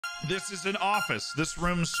this is an office. This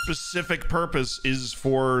room's specific purpose is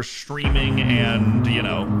for streaming and, you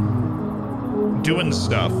know, doing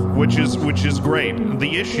stuff, which is great.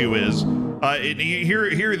 The issue is,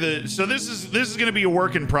 so this is going to be a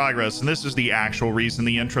work in progress, and this is the actual reason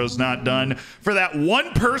the intro's not done. For that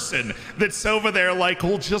one person that's over there like,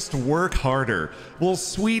 well, just work harder. Well,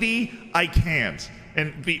 sweetie, I can't.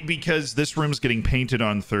 And because this room's getting painted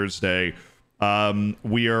on Thursday,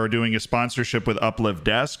 we are doing a sponsorship with Uplift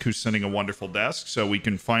Desk, who's sending a wonderful desk, so we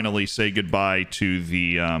can finally say goodbye to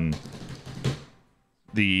the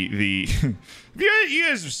you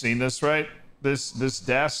guys have seen this, right? This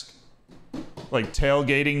desk, like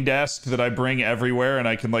tailgating desk that I bring everywhere, and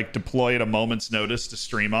I can like deploy at a moment's notice to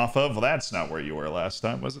stream off of. Well, that's not where you were last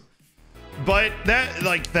time, was it? But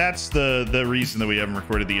that's the reason that we haven't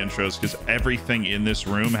recorded the intros, because everything in this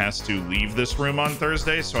room has to leave this room on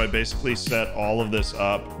Thursday. So I basically set all of this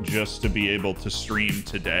up just to be able to stream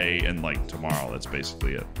today and like tomorrow. That's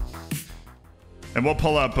basically it. And we'll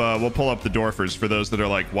pull up the Dorfers for those that are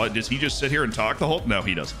like, what, does he just sit here and talk the whole? No,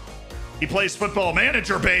 he doesn't. He plays Football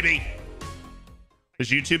Manager, baby. Has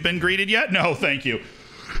YouTube been greeted yet? No, thank you.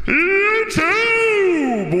 YouTube,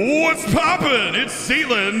 what's poppin'? It's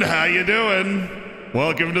Sealand. How you doing?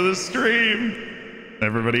 Welcome to the stream.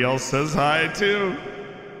 Everybody else says hi too.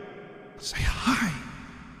 Say hi.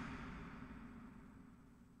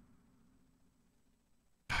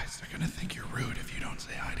 Guys, they're gonna think you're rude if you don't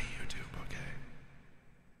say hi to YouTube. Okay.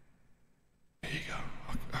 There you go.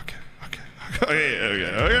 Okay.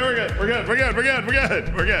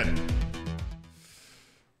 We're good.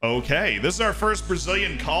 Okay, this is our first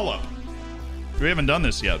Brazilian call-up. We haven't done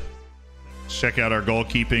this yet. Let's check out our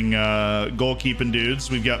goalkeeping dudes.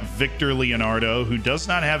 We've got Victor Leonardo, who does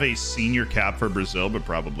not have a senior cap for Brazil, but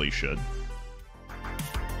probably should.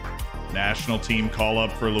 National team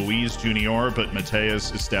call-up for Luiz Junior, but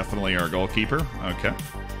Mateus is definitely our goalkeeper. Okay.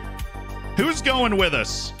 Who's going with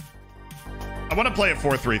us? I want to play a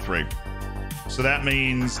 4-3-3. So that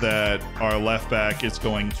means that our left back is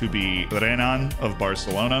going to be Renan of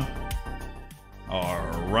Barcelona. Our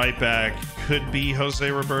right back could be Jose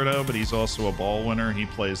Roberto, but he's also a ball winner. He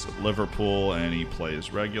plays at Liverpool and he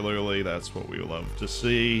plays regularly. That's what we love to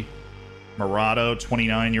see. Murado,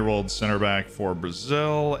 29-year-old center back for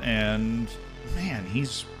Brazil. And man,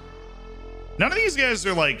 none of these guys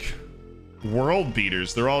are like world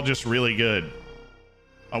beaters. They're all just really good.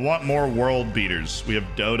 I want more world beaters. We have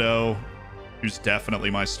Dodo, who's definitely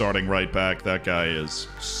my starting right back. That guy is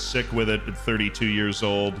sick with it at 32 years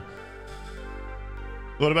old.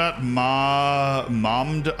 What about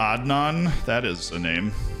Mamd Adnan? That is a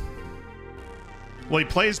name. Well, he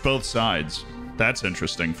plays both sides. That's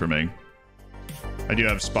interesting for me. I do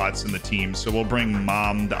have spots in the team, so we'll bring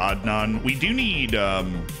Mamd Adnan. We do need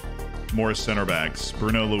more center backs.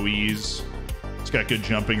 Bruno Luiz. He's got good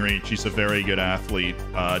jumping reach. He's a very good athlete.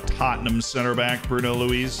 Tottenham center back, Bruno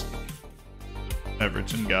Luiz.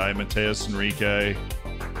 Everton guy, Mateus Enrique.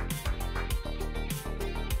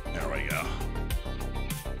 There we go.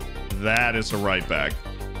 That is a right back.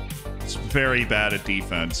 It's very bad at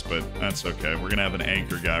defense, but that's okay. We're going to have an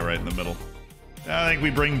anchor guy right in the middle. I think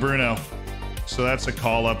we bring Bruno. So that's a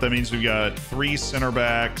call-up. That means we've got 3 center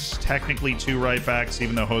backs, technically 2 right backs,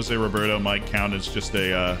 even though Jose Roberto might count as just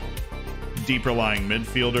a deeper-lying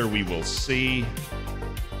midfielder. We will see.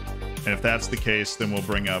 And if that's the case, then we'll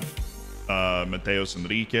bring up Mateus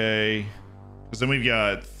Enrique, because then we've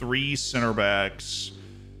got 3 center backs,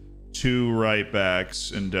 2 right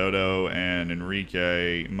backs in Dodo and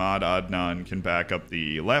Enrique. Mad Adnan can back up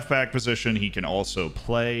the left back position. He can also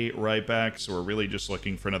play right back, so we're really just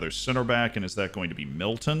looking for another center back. And is that going to be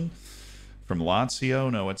Milton from Lazio?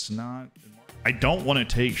 No, it's not. I don't want to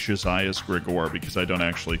take Josias Gregor because I don't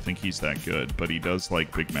actually think he's that good, but he does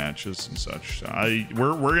like big matches and such.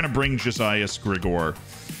 We're going to bring Josias Gregor.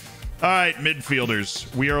 All right,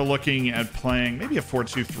 midfielders. We are looking at playing maybe a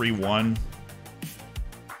 4-2-3-1.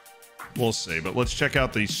 We'll see, but let's check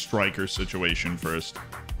out the striker situation first.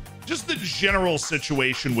 Just the general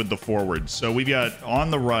situation with the forwards. So we've got on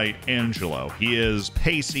the right, Angelo. He is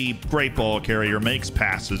pacey, great ball carrier, makes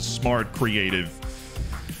passes, smart, creative,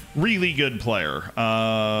 really good player.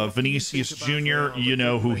 Vinicius Jr., you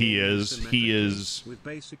know who he is. He is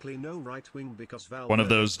one of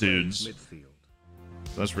those dudes.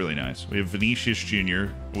 That's really nice. We have Vinicius Jr.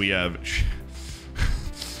 We have...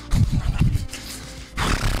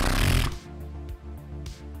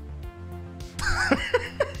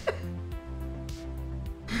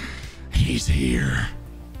 He's here.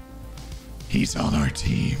 He's on our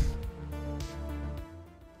team.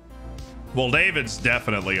 Well, David's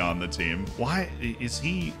definitely on the team. Why is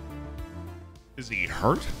he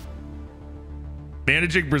hurt?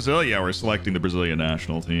 Managing Brazil, yeah, we're selecting the Brazilian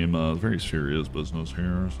national team. Very serious business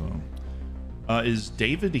here. So, is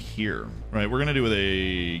David here? Right, we're gonna do with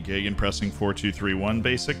a Gagan pressing 4-2-3-1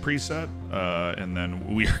 basic preset, and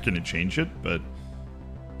then we are gonna change it. But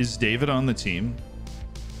is David on the team?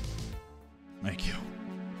 Thank you.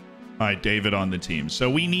 All right, David on the team. So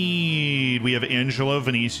we have Angelo,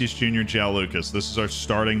 Vinicius Jr., Jao Lucas. This is our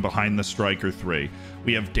starting behind the striker three.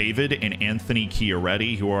 We have David and Anthony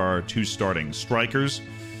Chiaretti, who are our two starting strikers.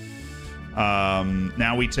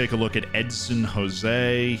 Now we take a look at Edson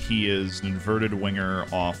Jose. He is an inverted winger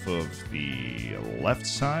off of the left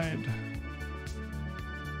side.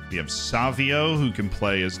 We have Savio, who can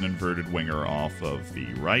play as an inverted winger off of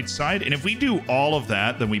the right side. And if we do all of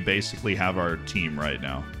that, then we basically have our team right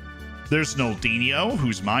now. There's Noldinho,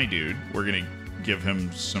 who's my dude. We're going to give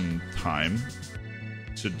him some time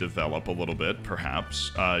to develop a little bit,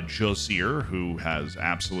 perhaps. Josier, who has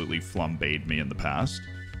absolutely flambéed me in the past.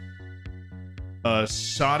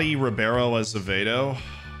 Sadi Ribeiro Azevedo.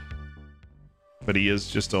 But he is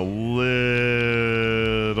just a little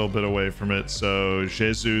bit away from it. So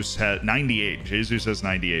Jesus had 98. Jesus has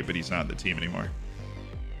 98, but he's not on the team anymore.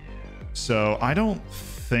 So I don't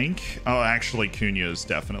think... Oh, actually, Cunha is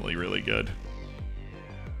definitely really good.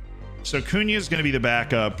 So Cunha is going to be the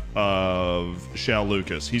backup of Jao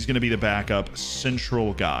Lucas. He's going to be the backup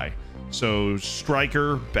central guy. So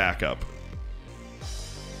striker, backup.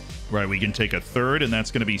 Right, we can take a third, and that's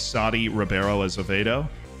going to be Sadi Ribeiro Azevedo.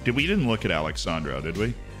 We didn't look at Alexandro, did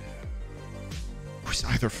we? He's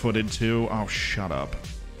either footed too. Oh, shut up.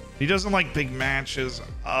 He doesn't like big matches.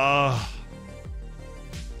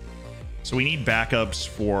 So we need backups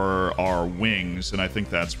for our wings, and I think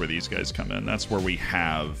that's where these guys come in. That's where we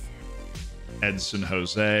have Edson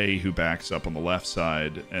Jose, who backs up on the left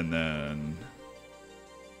side, and then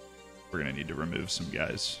we're going to need to remove some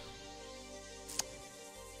guys.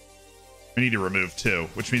 We need to remove two,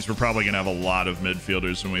 which means we're probably going to have a lot of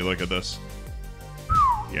midfielders when we look at this.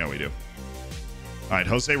 Yeah, we do. All right,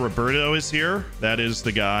 Jose Roberto is here. That is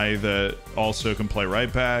the guy that also can play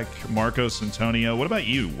right back. Marcos Antonio. What about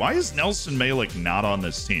you? Why is Nelson Malik not on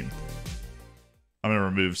this team? I'm going to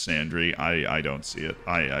remove Sandri. I don't see it.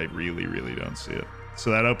 I really, really don't see it.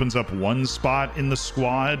 So that opens up one spot in the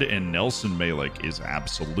squad, and Nelson Malik is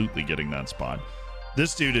absolutely getting that spot.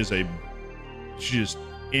 This dude is a just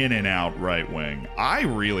in and out right wing. I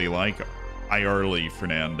really like Iarli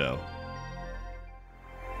Fernando.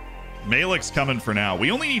 Malik's coming for now. We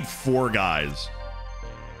only need 4 guys.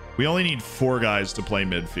 We only need 4 guys to play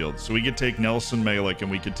midfield. So we could take Nelson Malik and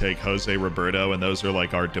we could take Jose Roberto, and those are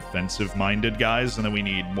like our defensive-minded guys. And then we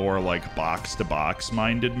need more like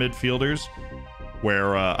box-to-box-minded midfielders,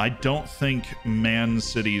 where I don't think Man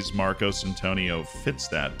City's Marcos Antonio fits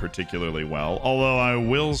that particularly well. Although I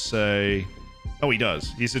will say... Oh, he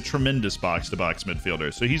does. He's a tremendous box-to-box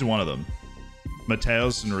midfielder, so he's one of them.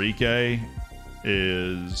 Mateus Enrique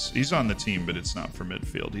he's on the team, but it's not for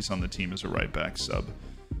midfield. He's on the team as a right-back sub.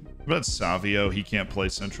 What about Savio? He can't play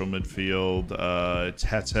central midfield.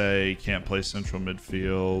 Tete can't play central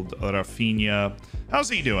midfield. Rafinha. How's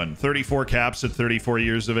he doing? 34 caps at 34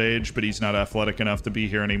 years of age, but he's not athletic enough to be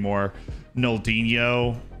here anymore.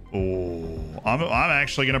 Noldinho. Oh, I'm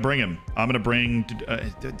actually going to bring him. I'm going to bring...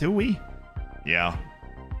 do we? Yeah.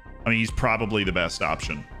 I mean, he's probably the best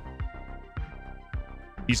option.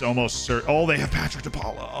 He's almost certain. Oh, they have Patrick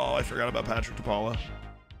DePaula. Oh, I forgot about Patrick DePaula.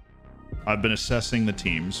 I've been assessing the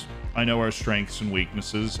teams. I know our strengths and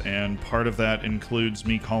weaknesses, and part of that includes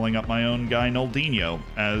me calling up my own guy, Noldinho,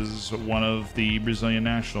 as one of the Brazilian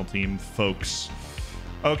national team folks.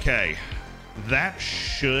 Okay. That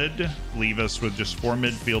should leave us with just 4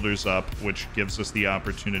 midfielders up, which gives us the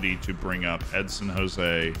opportunity to bring up Edson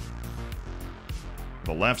Jose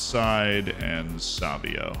the left side and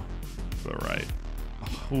Savio to the right.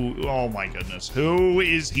 Oh my goodness. Who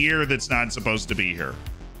is here that's not supposed to be here?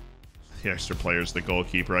 The extra player's the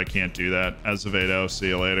goalkeeper. I can't do that. Azevedo, see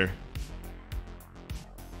you later.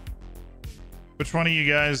 Which one of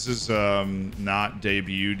you guys is not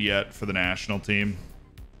debuted yet for the national team?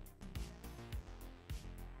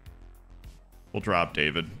 We'll drop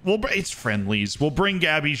David. It's friendlies. We'll bring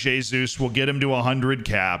Gabby Jesus. We'll get him to 100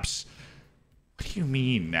 caps. What do you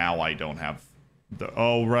mean now I don't have the...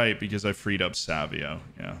 Oh, right, because I freed up Savio.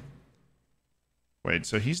 Yeah. Wait,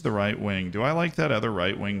 so he's the right wing. Do I like that other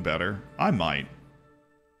right wing better? I might.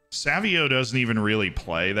 Savio doesn't even really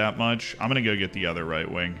play that much. I'm going to go get the other right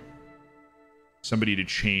wing. Somebody to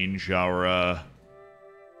change our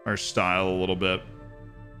style a little bit.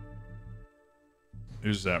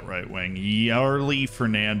 Who's that right wing? Iarli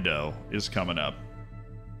Fernando is coming up.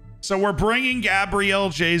 So we're bringing Gabriel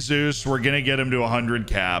Jesus. We're going to get him to 100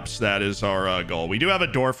 caps. That is our goal. We do have a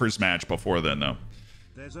Dorfers match before then, though.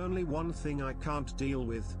 There's only one thing I can't deal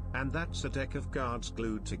with, and that's a deck of cards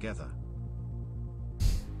glued together.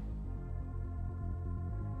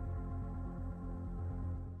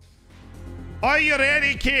 Are you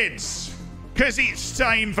ready, kids? Because it's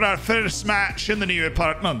time for our first match in the new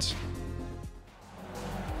apartment.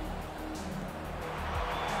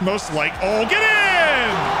 Most like... Oh, get in!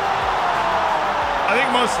 I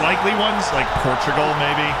think most likely ones, like Portugal,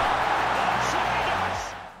 maybe.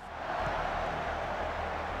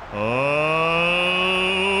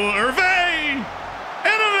 Oh, Hervé!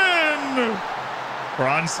 Edelman! We're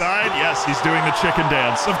onside? Yes, he's doing the chicken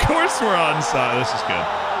dance. Of course we're onside. This is good.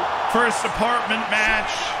 First apartment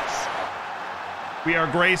match. We are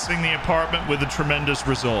gracing the apartment with a tremendous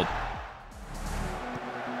result.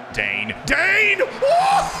 Dane. Dane!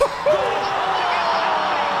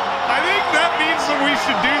 I think that means that we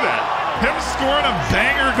should do that. Him scoring a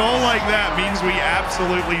banger goal like that means we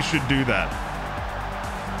absolutely should do that.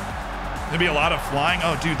 There'll be a lot of flying.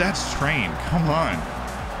 Oh, dude, that's train. Come on.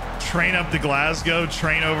 Train up to Glasgow,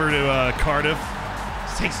 train over to Cardiff.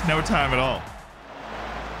 This takes no time at all.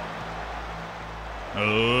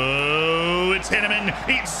 Oh, it's Hinneman.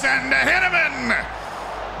 It's Sander Hinneman.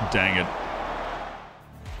 Dang it.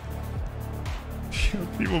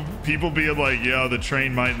 People being like, yo, the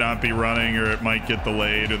train might not be running, or it might get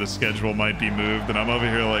delayed, or the schedule might be moved. And I'm over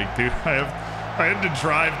here like, dude, I had to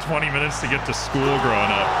drive 20 minutes to get to school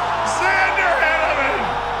growing up. Sander Hinneman!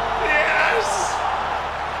 Yes!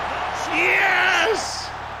 Yes!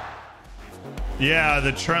 Yeah,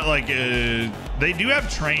 the train, like, they do have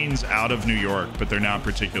trains out of New York, but they're not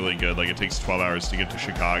particularly good. Like, it takes 12 hours to get to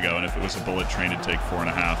Chicago, and if it was a bullet train, it'd take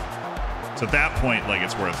 4.5. So at that point, like,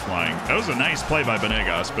 it's worth flying. That was a nice play by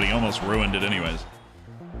Benegas, but he almost ruined it anyways.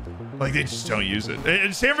 Like, they just don't use it.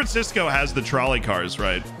 And San Francisco has the trolley cars,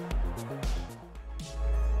 right?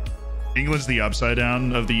 England's the upside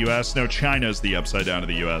down of the US. No, China's the upside down of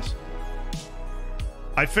the US.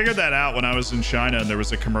 I figured that out when I was in China and there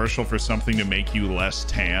was a commercial for something to make you less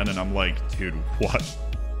tan. And I'm like, dude, what?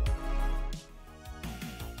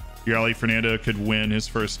 Yarley Fernando could win his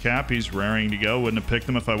first cap. He's raring to go. Wouldn't have picked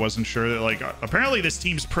him if I wasn't sure that, like, apparently this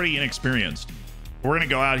team's pretty inexperienced. We're going to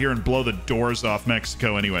go out here and blow the doors off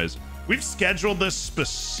Mexico anyways. We've scheduled this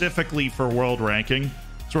specifically for world ranking.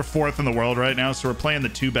 So we're 4th in the world right now. So we're playing the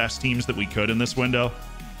 2 best teams that we could in this window.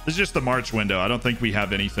 This is just the March window. I don't think we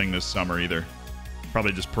have anything this summer either.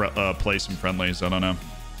 Probably just play some friendlies. I don't know.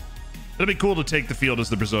 It'll be cool to take the field as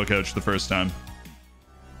the Brazil coach the first time.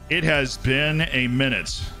 It has been a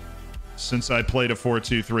minute since I played a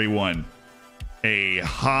 4-2-3-1. A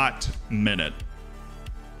hot minute.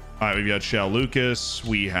 All right, we've got Shao Lucas.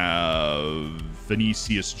 We have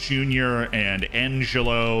Vinicius Jr. and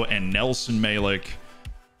Angelo and Nelson Malik.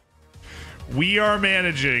 We are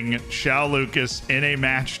managing Shao Lucas in a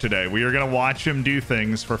match today. We are going to watch him do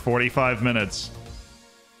things for 45 minutes.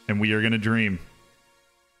 And we are going to dream.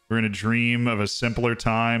 We're going to dream of a simpler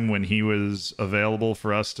time when he was available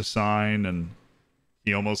for us to sign, and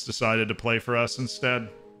he almost decided to play for us instead.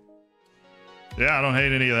 Yeah, I don't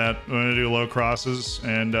hate any of that. I'm going to do low crosses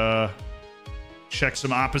and check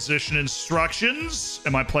some opposition instructions.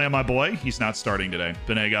 Am I playing my boy? He's not starting today.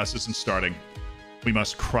 Benegas isn't starting. We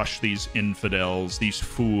must crush these infidels, these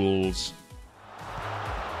fools.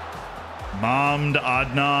 Mamd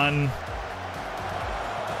Adnan.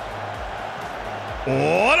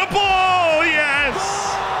 What a ball!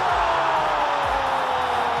 Yes!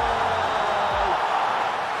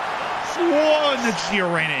 One, the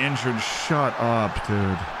Giorena injured. Shut up,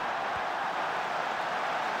 dude.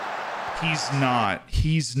 He's not.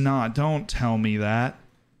 He's not. Don't tell me that.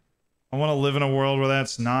 I want to live in a world where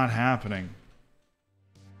that's not happening.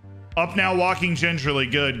 Up now, walking gingerly.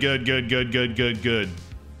 Good, good, good, good, good, good, good.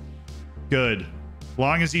 Good.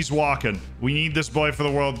 Long as he's walking. We need this boy for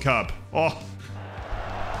the World Cup. Oh.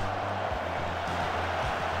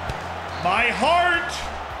 My heart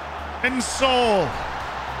and soul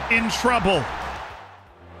in trouble.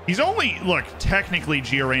 He's only, look, technically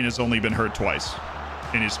Giorena's only been hurt twice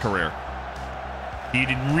in his career. He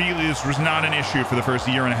did really, this was not an issue for the first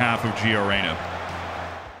year and a half of Giorena.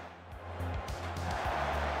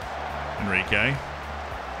 Enrique.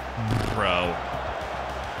 Bro.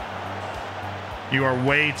 You are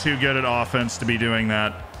way too good at offense to be doing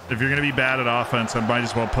that. If you're going to be bad at offense, I might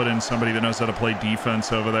as well put in somebody that knows how to play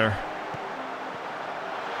defense over there.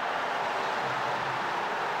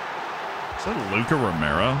 Is that Luca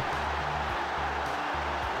Romero?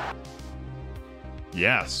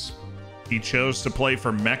 Yes. He chose to play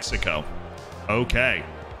for Mexico. Okay.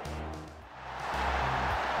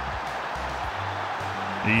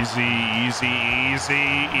 Easy, easy, easy,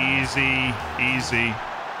 easy, easy,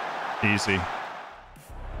 easy.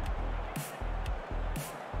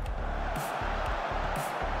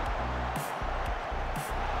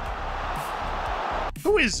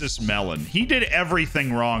 Who is this Melon? He did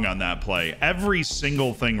everything wrong on that play. Every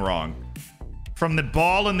single thing wrong. From the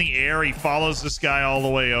ball in the air, he follows this guy all the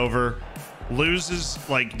way over. Loses,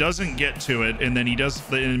 like, doesn't get to it, and then he does,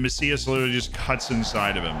 and Macias literally just cuts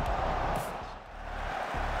inside of him.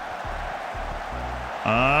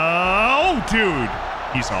 Oh, dude.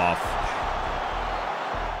 He's off.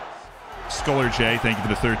 Sculler J, thank you for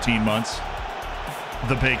the 13 months.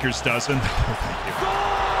 The Baker's dozen. Oh, thank you.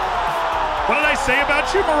 What did I say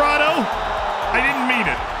about you, Murado? I didn't mean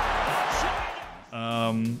it.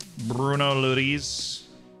 Bruno Luis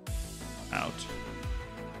out.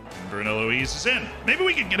 Bruno Luis is in. Maybe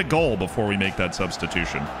we could get a goal before we make that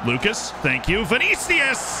substitution. Lucas, thank you.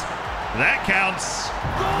 Vinicius, that counts.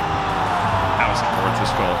 That was a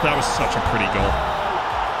gorgeous goal. That was such a pretty goal.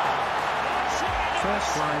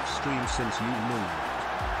 First live stream since you moved.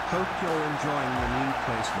 Hope you're enjoying the new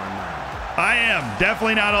place, my man. I am.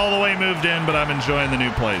 Definitely not all the way moved in, but I'm enjoying the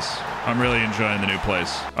new place. I'm really enjoying the new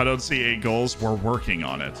place. I don't see 8 goals. We're working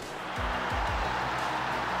on it.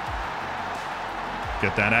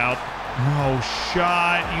 Get that out. No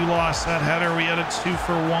shot. You lost that header. We had a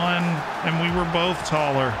 2-for-1, and we were both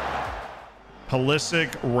taller.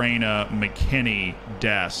 Pulisic, Reyna, McKinney,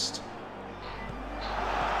 Dest.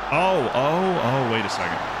 Oh, wait a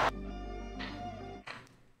second.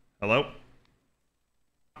 Hello?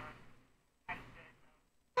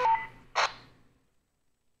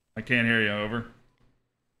 I can't hear you. Over.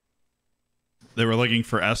 They were looking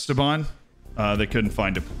for Esteban. They couldn't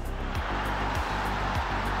find him.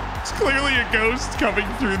 It's clearly a ghost coming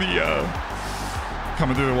through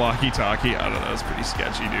the walkie-talkie. I don't know. It's pretty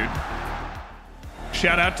sketchy, dude.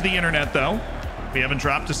 Shout out to the internet, though. We haven't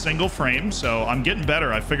dropped a single frame, so I'm getting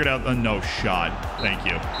better. I figured out no shot. Thank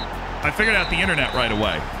you. I figured out the internet right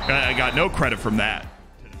away. I got no credit from that.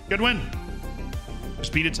 Good win.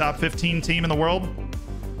 Just beat a top 15 team in the world.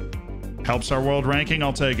 Helps our world ranking.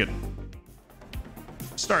 I'll take it.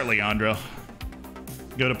 Start Leandro.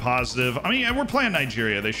 Go to positive. I mean, we're playing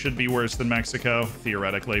Nigeria. They should be worse than Mexico,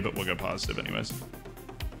 theoretically, but we'll go positive anyways.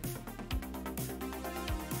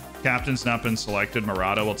 Captain's not been selected.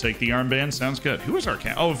 Murado will take the armband. Sounds good. Who is our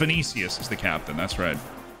captain? Oh, Vinicius is the captain. That's right.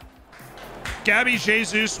 Gabby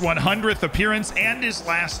Jesus, 100th appearance and his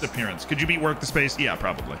last appearance. Could you beat Work the Space? Yeah,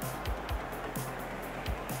 probably.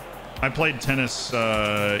 I played tennis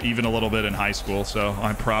even a little bit in high school, so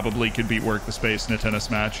I probably could beat Work the Space in a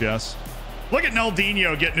tennis match, yes. Look at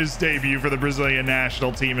Naldinho getting his debut for the Brazilian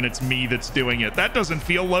national team, and it's me that's doing it. That doesn't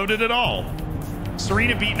feel loaded at all.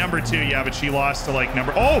 Serena beat number 2, yeah, but she lost to like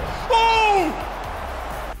number... Oh!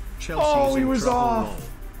 Chelsea's he was off.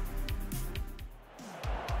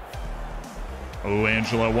 Oh,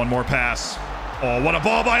 Angela, one more pass. Oh, what a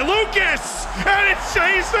ball by Lucas! And it's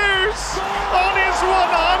Jesus! On his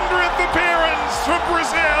 100th appearance for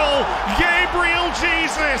Brazil, Gabriel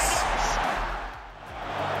Jesus!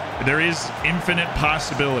 There is infinite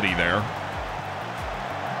possibility there.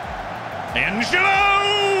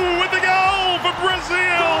 Angelo with the goal for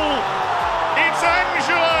Brazil! It's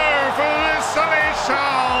Angelo for the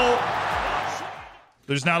Seleção!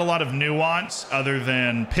 There's not a lot of nuance other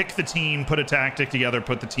than pick the team, put a tactic together,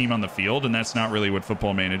 put the team on the field, and that's not really what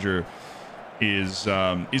Football Manager is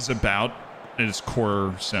about in its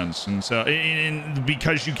core sense. And so,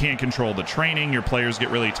 because you can't control the training, your players get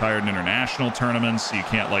really tired in international tournaments, so you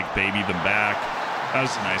can't like baby them back. That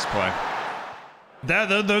was a nice play.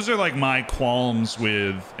 Those are like my qualms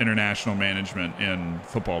with international management in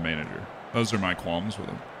Football Manager. Those are my qualms with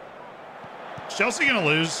them. Is Chelsea gonna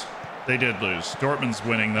lose? They did lose. Dortmund's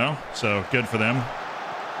winning, though, so good for them.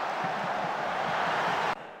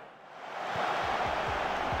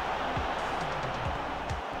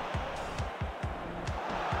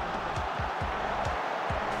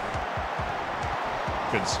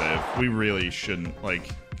 Good save. We really shouldn't, like,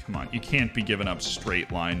 come on. You can't be giving up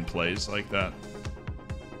straight line plays like that.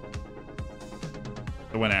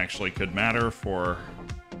 The win actually could matter for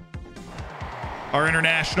our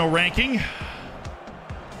international ranking.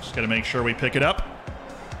 Just got to make sure we pick it up.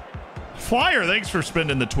 Flyer, thanks for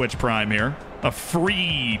spending the Twitch Prime here. A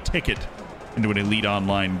free ticket into an elite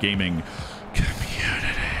online gaming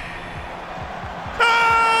community.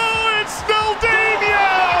 Oh, it's Naldinho!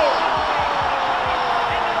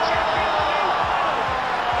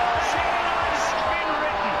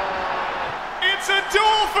 It's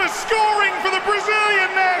Adolfo scoring for the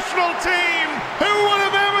Brazilian national team. Who would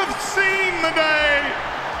have ever seen the day?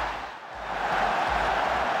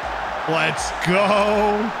 Let's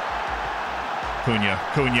go. Cunha.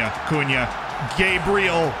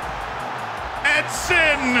 Gabriel.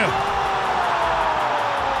 Edson.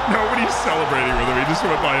 Nobody's celebrating with him. He just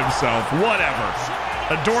went by himself. Whatever.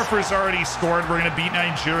 Dorfer's already scored. We're going to beat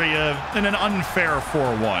Nigeria in an unfair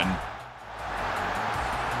 4-1.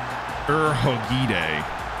 Hogide.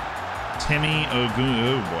 Timmy Ogun.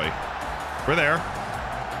 Oh, boy. We're there.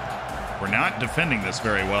 We're not defending this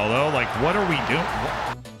very well, though. Like, what are we doing?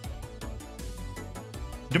 What?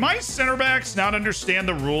 Do my center backs not understand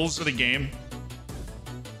the rules of the game?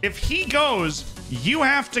 If he goes, you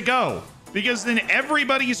have to go. Because then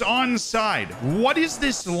everybody's onside. What is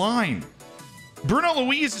this line? Bruno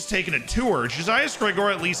Luis is taking a tour. Josias Gregor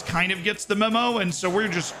at least kind of gets the memo, and so we're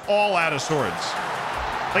just all out of swords.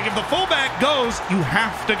 Like, if the fullback goes, you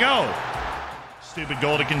have to go. Stupid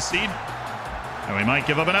goal to concede. And we might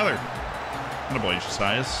give up another. Attaboy,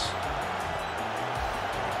 Josias.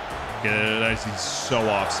 Good. He's so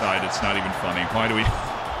offside, it's not even funny. Why do we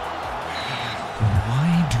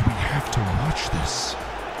have to watch this?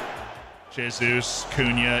 Jesus,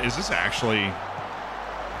 Cunha. Is this actually...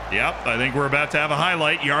 Yep, I think we're about to have a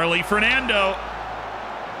highlight. Yarley Fernando.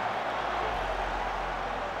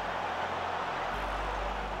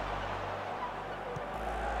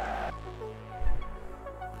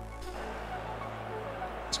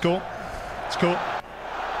 It's cool. It's cool.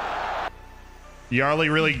 Yarley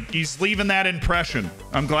really, he's leaving that impression.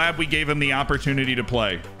 I'm glad we gave him the opportunity to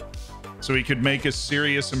play so he could make a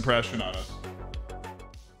serious impression on us.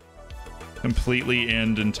 Completely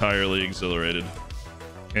and entirely exhilarated.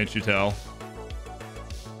 Can't you tell?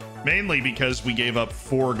 Mainly because we gave up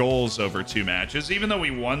 4 goals over 2 matches. Even though we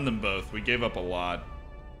won them both, we gave up a lot.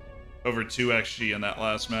 Over 2 XG in that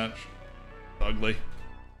last match. Ugly.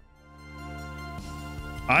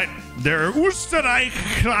 Der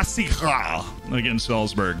Österreich-Klassiker against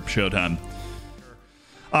Salzburg. Showtime.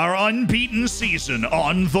 Our unbeaten season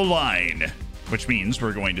on the line. Which means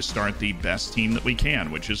we're going to start the best team that we can,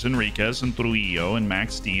 which is Enriquez and Trujillo and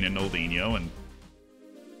Max Dean and Naldinho. And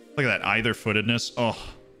look at that either-footedness. Oh.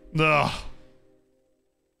 Ugh.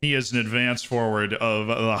 He is an advanced forward of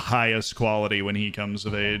the highest quality when he comes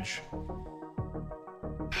of age.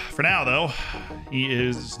 For now, though, he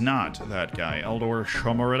is not that guy. Eldor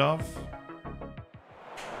Shomurodov.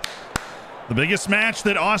 The biggest match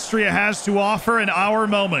that Austria has to offer in our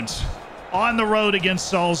moment. On the road against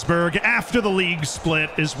Salzburg after the league split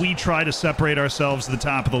as we try to separate ourselves to the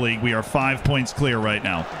top of the league. We are 5 points clear right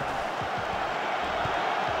now.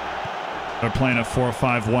 They're playing a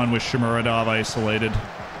 4-5-1 with Shomurodov isolated.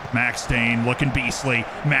 Max Dane looking beastly.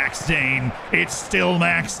 Max Dane. It's still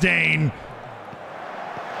Max Dane.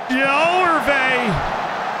 Hervé.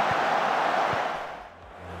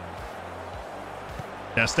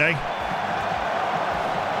 Deste.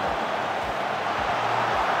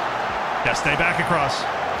 Deste back across.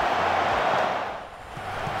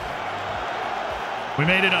 We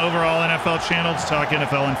made an overall NFL channel to talk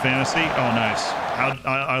NFL and fantasy. Oh, nice.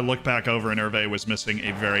 I look back over and Hervé was missing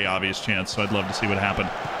a very obvious chance, so I'd love to see what happened.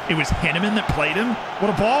 It was Henneman that played him? What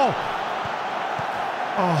a ball.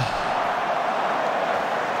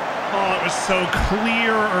 Oh, it was so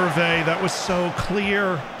clear, Hervé. That was so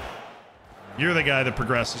clear. You're the guy that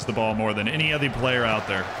progresses the ball more than any other player out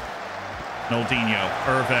there. Naldinho,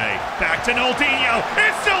 Hervé, back to Naldinho.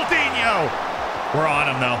 It's Naldinho. We're on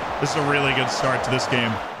him, though. This is a really good start to this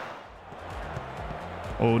game.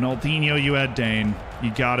 Oh, Naldinho, you had Dane.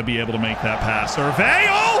 You got to be able to make that pass. Hervé,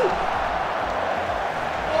 oh!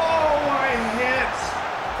 Oh, what a hit.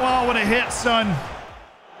 Oh, what a hit, son.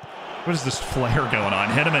 What is this flare going on?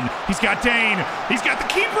 Henneman, he's got Dane. He's got the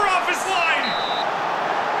keeper off his line.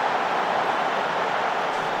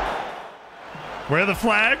 Where are the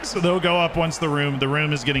flags? They'll go up once the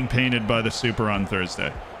room is getting painted by the Super on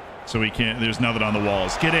Thursday. So we can't, there's nothing on the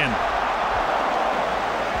walls. Get in.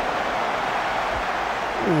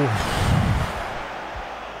 Oof.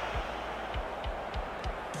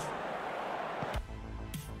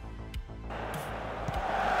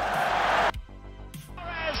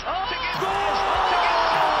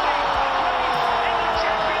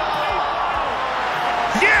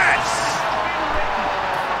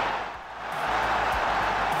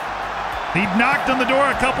 He knocked on the door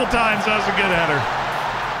a couple times. That was a good header.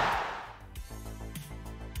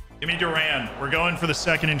 Give me Duran. We're going for the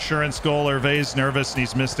second insurance goal. Hervé's nervous and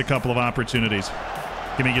he's missed a couple of opportunities.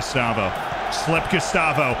 Give me Gustavo. Slip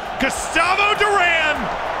Gustavo. Gustavo Duran!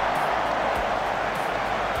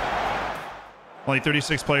 Only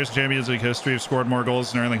 36 players in Champions League history have scored more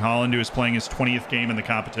goals than Erling Haaland, who is playing his 20th game in the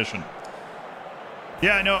competition.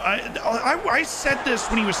 Yeah, no, I said this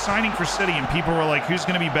when he was signing for City, and people were like, who's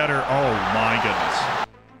going to be better? Oh, my goodness.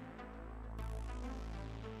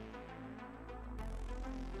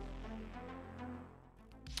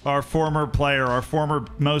 Our former player, our former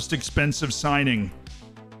most expensive signing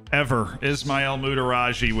ever, Ismail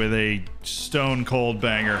Mutaraji, with a stone cold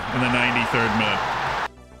banger in the 93rd minute.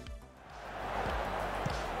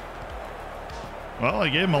 Well, I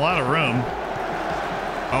gave him a lot of room.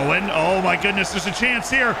 Owen, oh my goodness, there's a chance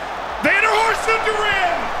here. Van der Horst and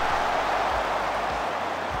Duran!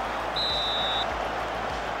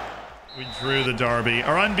 We drew the derby.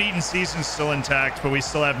 Our unbeaten season's still intact, but we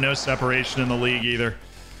still have no separation in the league either.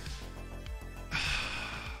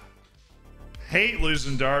 Hate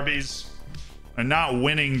losing derbies and not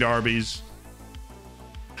winning derbies.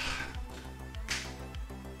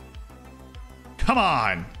 Come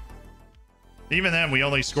on. Even then, we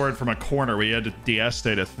only scored from a corner. We had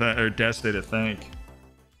Deste to thank.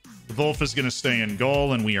 Wolf is going to stay in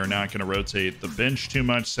goal, and we are not going to rotate the bench too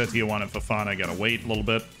much. Setiawan and Fofana got to wait a little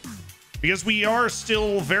bit. Because we are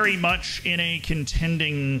still very much in a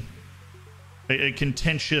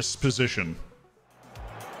contentious position.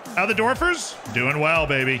 How the Dorfers? Doing well,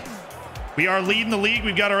 baby. We are leading the league.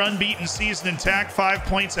 We've got our unbeaten season intact. 5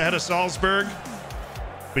 points ahead of Salzburg.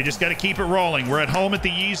 We just got to keep it rolling. We're at home at the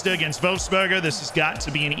Yzda against Wolfsberger. This has got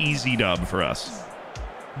to be an easy dub for us.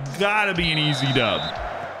 Gotta be an easy dub.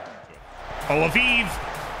 Oh, Aviv.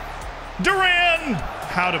 Duran!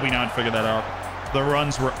 How did we not figure that out? The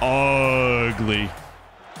runs were ugly.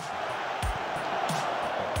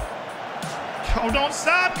 Oh, don't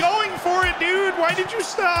stop going for it, dude. Why did you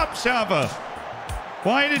stop, Sava?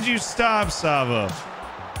 Why did you stop, Sava?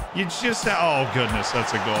 You just... Oh, goodness,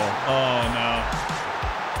 that's a goal. Oh, no.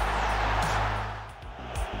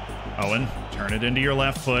 Owen, turn it into your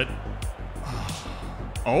left foot.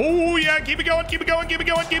 Oh, yeah, keep it going, keep it going, keep it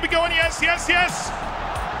going, keep it going. Yes, yes, yes.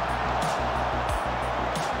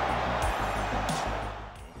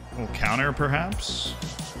 A little counter, perhaps.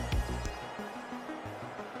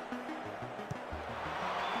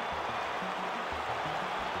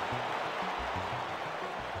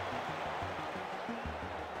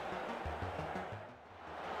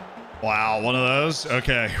 Wow, one of those.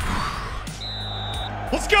 Okay.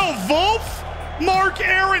 Let's go, Wolf! Mark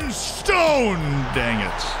Aaron Stone! Dang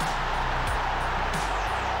it.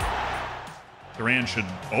 Duran should...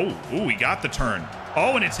 Oh, he got the turn.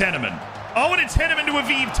 Oh, and it's Henneman. Oh, and it's Henneman to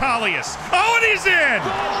Aviv Talius. Oh, and he's in!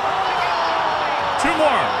 Two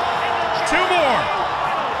more. Two more.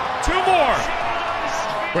 Two more.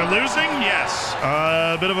 We're losing? Yes.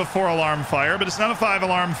 A bit of a 4-alarm fire, but it's not a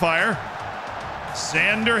 5-alarm fire.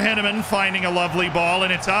 Sander Henneman finding a lovely ball,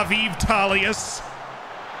 and it's Aviv Talius.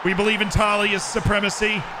 We believe in Talia's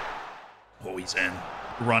supremacy. Oh, he's in.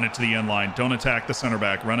 Run it to the end line. Don't attack the center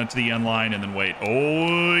back. Run it to the end line and then wait.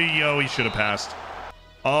 Oh, yo, he should have passed.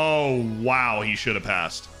 Oh, wow, he should have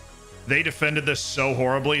passed. They defended this so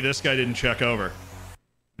horribly. This guy didn't check over.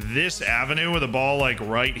 This avenue with a ball like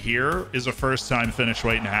right here is a first-time finish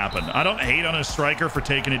waiting to happen. I don't hate on a striker for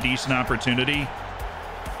taking a decent opportunity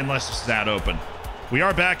unless it's that open. We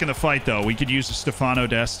are back in the fight, though. We could use a Stefano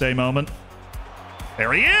Deste moment.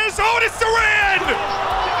 There he is! Oh, and it's Duran!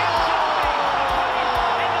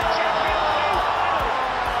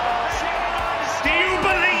 Do you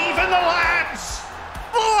believe in the lads?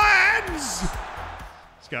 The lads!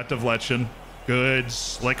 It's got Devletchen. Good,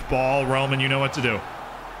 slick ball. Roman, you know what to do.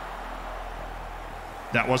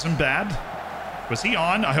 That wasn't bad. Was he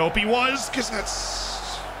on? I hope he was, because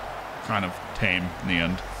that's kind of tame in the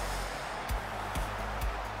end.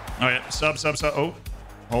 All right, sub. Oh.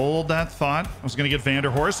 Hold that thought. I was going to get Van der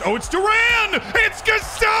Horst. Oh, it's Duran! It's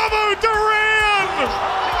Gustavo Duran!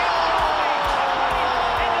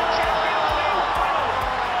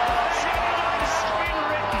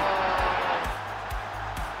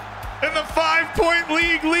 And the 5-point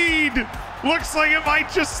league lead looks like it might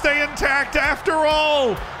just stay intact after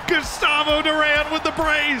all. Gustavo Duran with the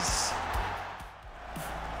brace.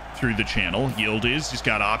 Through the channel. Yildiz. He's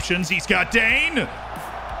got options. He's got Dane.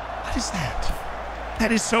 What is that?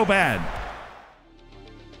 That is so bad.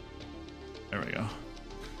 There we go.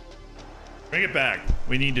 Bring it back.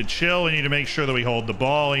 We need to chill. We need to make sure that we hold the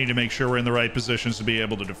ball. We need to make sure we're in the right positions to be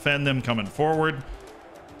able to defend them coming forward.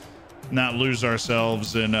 Not lose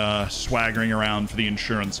ourselves in swaggering around for the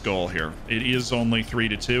insurance goal here. It is only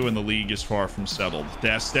 3-2, and the league is far from settled.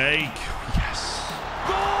 Deste. Yes.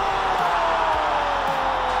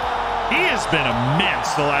 He has been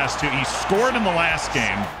immense the last two. He scored in the last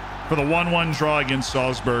game for the 1-1 draw against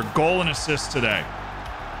Salzburg. Goal and assist today.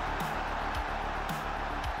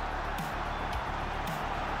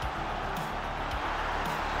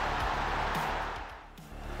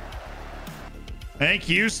 Thank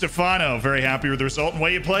you, Stefano. Very happy with the result and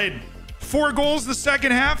way you played. 4 goals the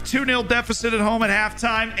second half, 2-0 deficit at home at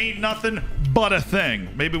halftime. Ain't nothing but a thing.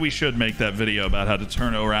 Maybe we should make that video about how to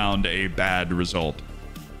turn around a bad result.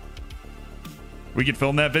 We could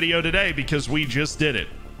film that video today because we just did it.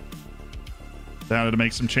 Had to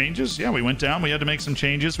make some changes. Yeah, we went down. We had to make some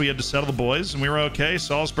changes. We had to settle the boys, and we were okay.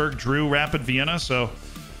 Salzburg drew Rapid Vienna, so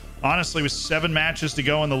honestly, with 7 matches to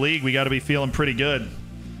go in the league, we got to be feeling pretty good.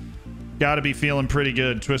 Got to be feeling pretty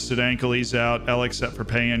good. Twisted ankle, he's out. L except for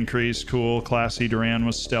pay increase. Cool. Classy Duran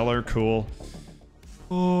was stellar. Cool.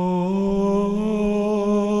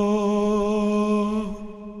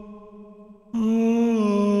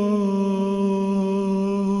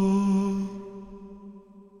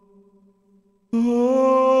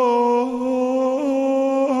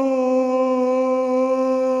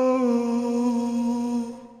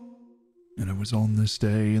 And it was on this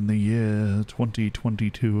day in the year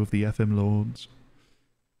 2022 of the FM Lords,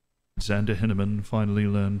 Xander Hinneman finally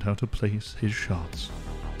learned how to place his shots.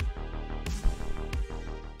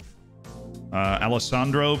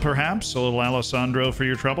 Alessandro, perhaps? A little Alessandro for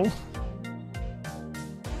your trouble?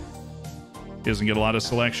 He doesn't get a lot of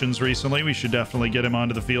selections recently. We should definitely get him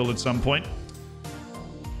onto the field at some point.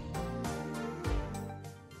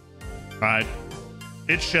 Alright.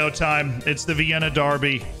 It's showtime. It's the Vienna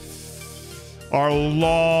Derby. Our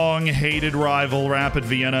long-hated rival, Rapid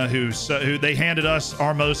Vienna, who they handed us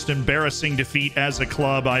our most embarrassing defeat as a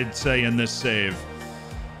club, I'd say, in this save.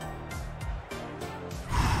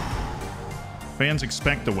 Fans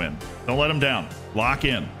expect to win. Don't let them down. Lock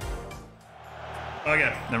in.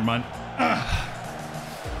 Okay, never mind.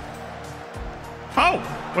 Oh,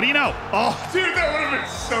 what do you know? Oh, dude, that would have been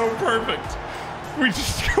so perfect. We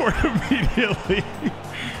just scored immediately.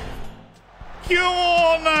 Come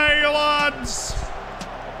on now, lads.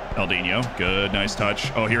 Eldinho, good, nice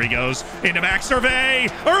touch. Oh, here he goes. Into Max Hervé.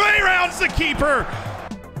 Hervé rounds the keeper.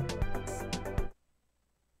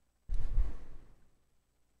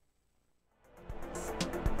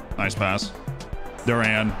 Nice pass.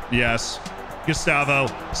 Duran, yes. Gustavo,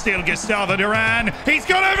 still Gustavo Duran. He's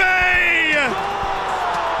gonna be!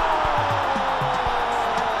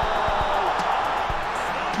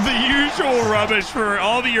 The usual rubbish for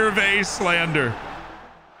all the Hervé slander.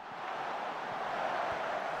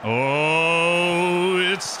 Oh,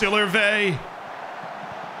 it's still Hervé.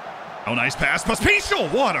 Oh, nice pass.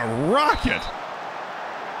 Pospisil, what a rocket.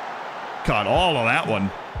 Caught all of that one.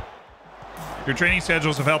 Your training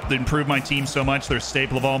schedules have helped improve my team so much. They're a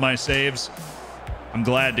staple of all my saves. I'm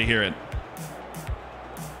glad to hear it.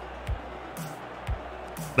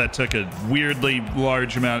 That took a weirdly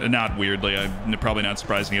large amount, not weirdly, probably not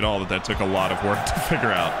surprising at all that took a lot of work to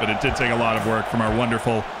figure out, but it did take a lot of work from our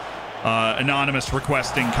wonderful anonymous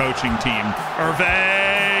requesting coaching team.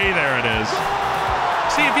 Hervé, there it is.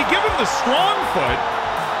 See, if you give him the strong foot,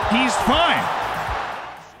 he's fine.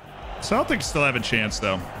 Celtics still have a chance,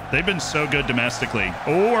 though. They've been so good domestically.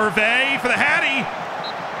 Oh, Hervé for the Hattie.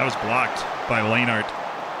 That was blocked by Leinart.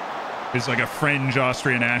 He's like a fringe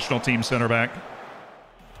Austrian national team center back.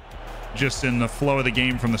 Just in the flow of the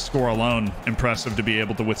game from the score alone, impressive to be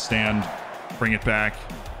able to withstand. Bring it back.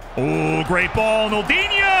 Oh, great ball, Naldinho!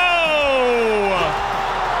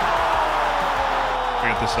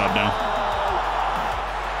 Forget the sub now.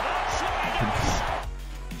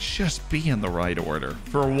 Just be in the right order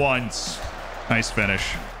for once. Nice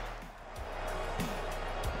finish.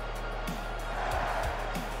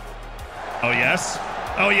 Oh, yes.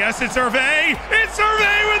 Oh, yes, it's Hervé. It's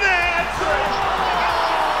Hervé with that!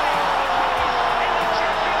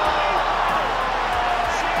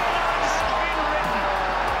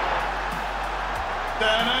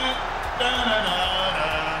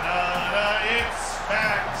 It's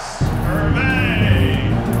Max Hervé.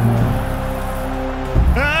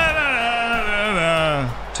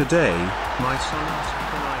 Today, my son asked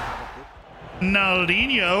can I have a book.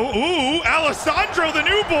 Naldinho. Ooh, Alessandro, the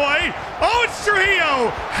new boy. Oh, it's Trujillo.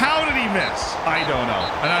 How did he miss? I don't know.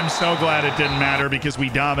 And I'm so glad it didn't matter because we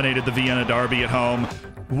dominated the Vienna Derby at home.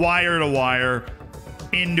 Wire to wire.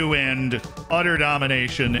 End to end. Utter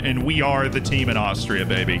domination. And we are the team in Austria,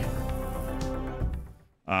 baby.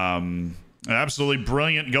 An absolutely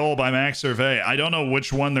brilliant goal by Max Hervé. I don't know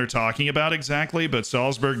which one they're talking about exactly, but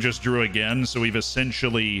Salzburg just drew again, so we've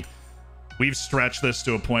stretched this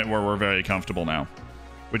to a point where we're very comfortable now,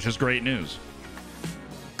 which is great news.